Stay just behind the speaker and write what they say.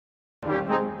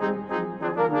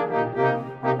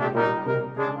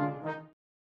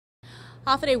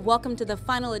Hafide, welcome to the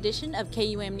final edition of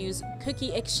KUAM News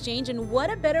Cookie Exchange, and what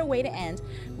a better way to end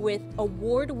with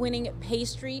award-winning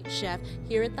pastry chef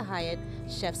here at the Hyatt,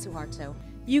 Chef Suharto.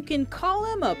 You can call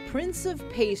him a prince of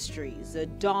pastries, a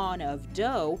dawn of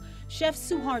dough. Chef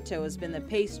Suharto has been the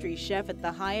pastry chef at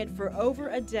the Hyatt for over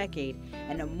a decade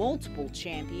and a multiple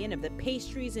champion of the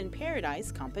Pastries in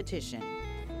Paradise competition.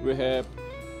 We have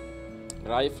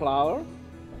rye flour,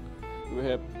 we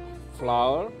have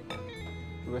flour,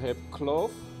 we have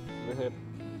clove, we have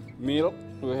milk,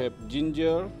 we have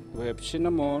ginger, we have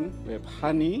cinnamon, we have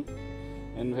honey,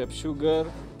 and we have sugar,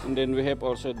 and then we have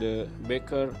also the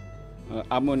baker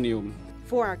ammonium.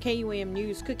 For our KUAM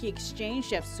News Cookie Exchange,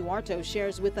 Chef Suharto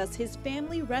shares with us his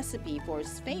family recipe for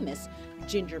his famous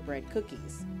gingerbread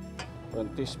cookies. 1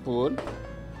 teaspoon,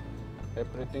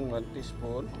 everything 1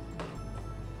 teaspoon.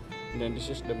 And then this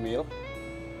is the milk.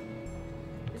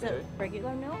 Is that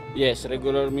regular milk? Yes,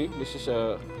 regular milk. This is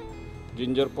a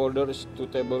ginger powder is 2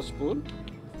 tablespoons.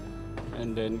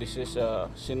 And then this is a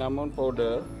cinnamon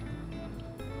powder.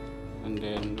 And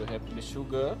then we have the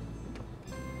sugar.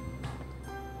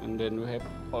 And then we have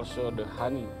also the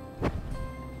honey. Okay.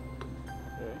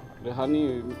 The honey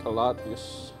we make a lot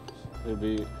because it will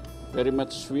be very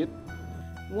much sweet.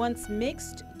 Once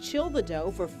mixed, chill the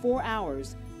dough for 4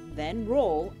 hours, then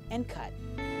roll and cut.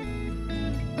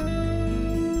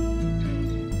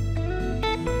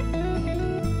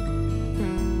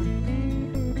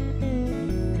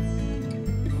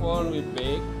 Before we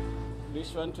bake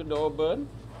this one to the oven,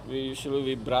 we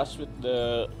usually brush with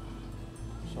the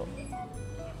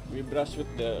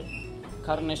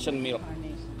carnation milk.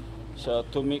 So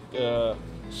to make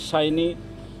shiny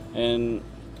and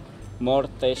more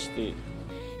tasty.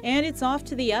 And it's off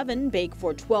to the oven, bake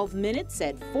for 12 minutes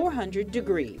at 400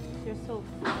 degrees. They're so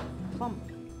plump.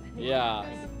 Yeah,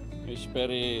 it's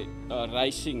very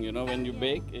rising, you know, when you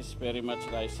bake, it's very much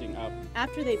rising up.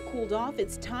 After they've cooled off,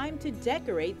 it's time to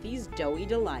decorate these doughy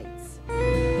delights.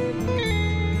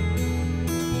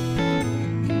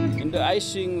 In the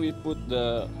icing, we put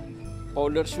the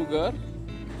powdered sugar,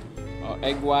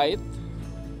 egg white,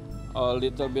 a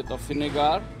little bit of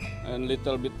vinegar, and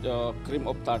little bit cream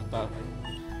of tartar.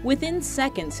 Within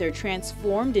seconds, they're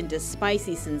transformed into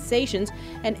spicy sensations,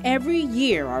 and every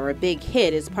year are a big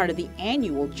hit as part of the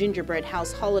annual Gingerbread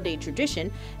House holiday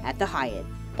tradition at the Hyatt.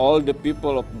 All the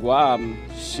people of Guam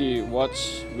see what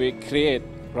we create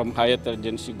from Hyatt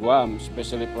Regency Guam,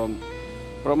 especially from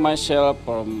myself,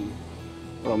 from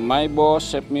my boss,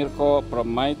 Chef Mirko,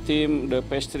 from my team, the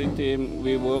pastry team.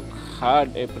 We work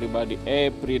hard, everybody,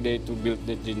 every day to build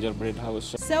the gingerbread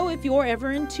house. So if you're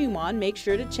ever in Tumon, make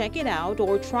sure to check it out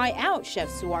or try out Chef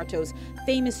Suharto's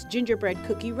famous gingerbread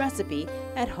cookie recipe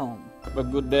at home. Have a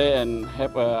good day and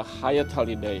have a Hyatt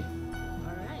holiday.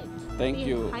 All right. Thank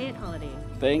you. Hyatt holiday.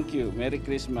 Thank you. Merry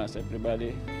Christmas,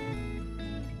 everybody.